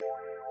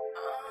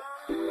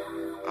She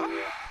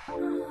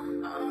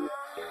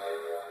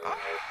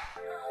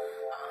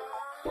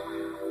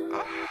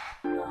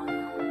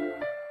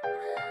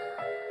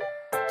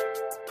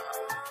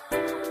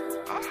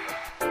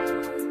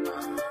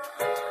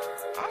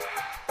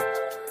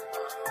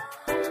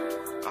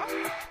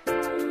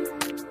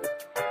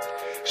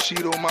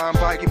don't mind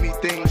buying me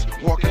things,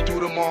 walking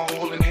through the mall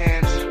holding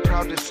hands.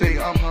 Proud to say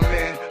I'm her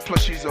man,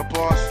 plus she's a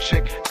boss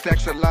chick.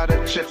 Stacks a lot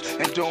of chips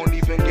and don't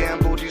even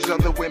gamble. These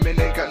other women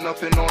ain't got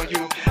nothing on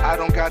you. I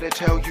don't gotta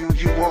tell you,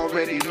 you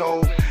already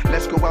know.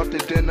 Let's go out to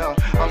dinner,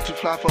 I'm too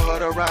fly for her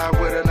to ride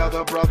with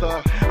another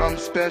brother. I'm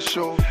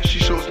special, she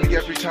shows me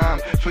every time.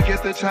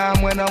 Forget the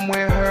time when I'm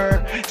with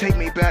her, take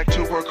me back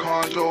to her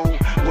condo.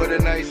 What a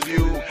nice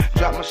view,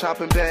 drop my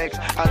shopping bags.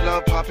 I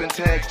love popping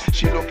tags.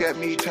 She look at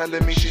me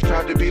telling me she's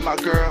proud to be my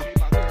girl.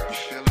 You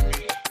feeling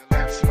me?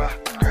 That's my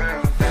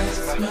girl,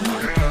 that's my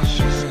girl.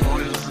 She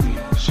spoils me,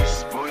 she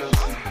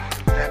spoils me.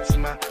 That's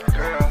my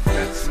girl,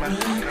 that's my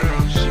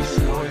girl. She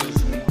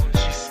spoils me,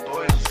 she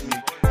spoils me.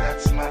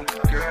 That's my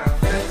girl,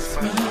 that's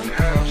my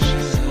girl. She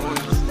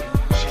spoils me,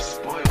 she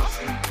spoils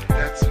me.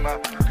 That's my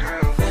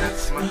girl,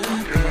 that's my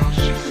girl.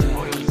 She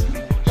spoils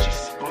me, she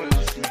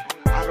spoils me.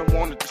 I don't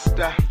want it to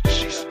stop,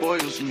 she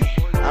spoils me.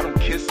 I don't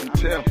kiss and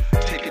tell,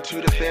 take it to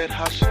the bed,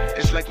 hush.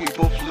 It's like we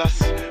both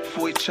lust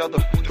for each other,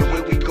 the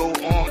way we go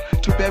on.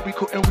 Too bad we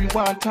couldn't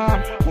rewind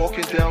time.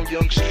 Walking down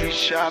Young Street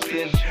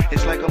shopping,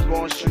 it's like I'm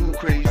going shoe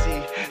crazy.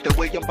 The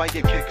way I'm buying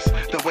kicks,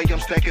 the way I'm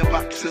stacking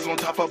boxes on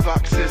top of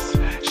boxes.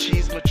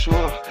 She's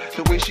mature,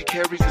 the way she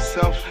carries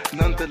herself.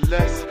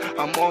 Nonetheless,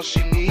 I'm all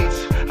she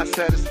needs. I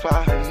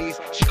satisfy her needs.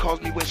 She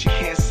calls me when she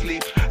can't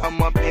sleep.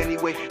 I'm up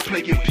anyway,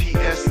 playing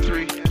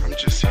PS3. I'm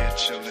just here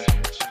chilling.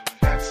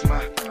 That's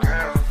my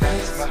girl,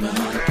 that's my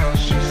girl.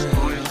 She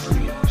spoils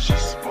me, she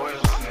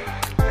spoils me.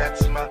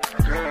 That's my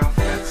girl,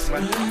 that's my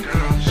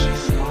girl. She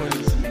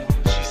spoils me,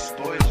 she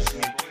spoils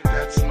me.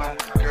 That's my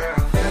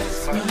girl,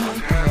 that's my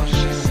girl.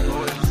 She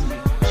spoils me,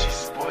 she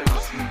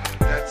spoils me.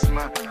 That's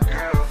my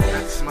girl,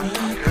 that's my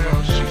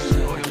girl. She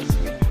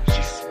spoils me,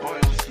 she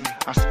spoils me.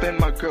 I spend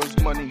my girl's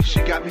money,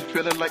 she got me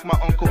feeling like my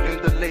uncle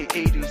in the late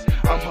 80s.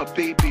 I'm her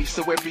baby,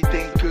 so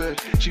everything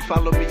good. She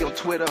follow me on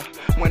Twitter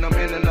when I'm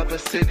in another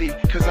city,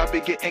 cause I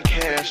be getting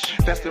cash.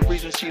 That's the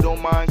reason she don't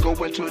mind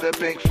going to the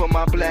bank for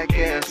my black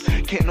ass.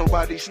 Can't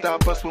nobody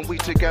stop us when we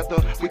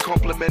together. We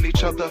compliment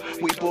each other,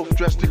 we both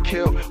dressed to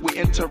kill. We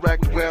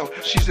interact well,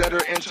 she's at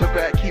her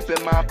interact,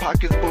 keeping my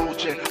pockets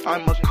bulging.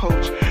 I'm a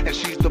coach, and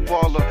she's the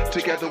baller.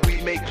 Together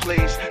we make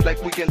plays,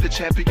 like we in the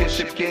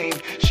championship game.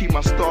 She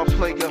my star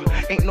player,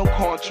 ain't no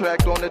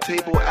contract on the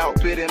table,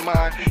 outbidding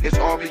mine. It's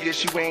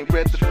obvious you ain't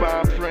read the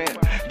fine print.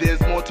 There's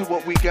more to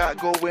what we got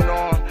going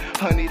on.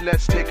 Honey,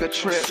 let's take a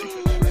trip.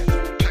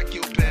 Pack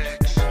your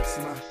bags. That's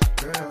my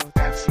girl,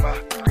 that's my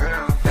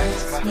girl,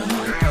 that's my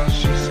girl.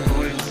 She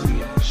spoils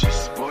me, she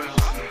spoils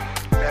me.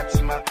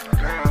 That's my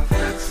girl,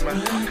 that's my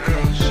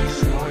girl. She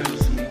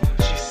spoils me,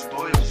 she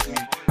spoils me.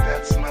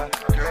 That's my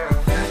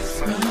girl,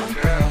 that's my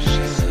girl.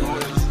 She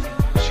spoils me,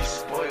 she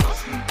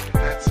spoils me.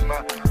 That's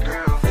my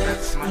girl,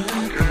 that's my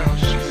girl.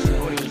 She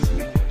spoils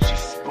me, she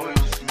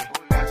spoils me.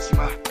 That's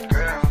my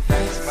girl,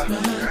 that's my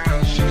girl.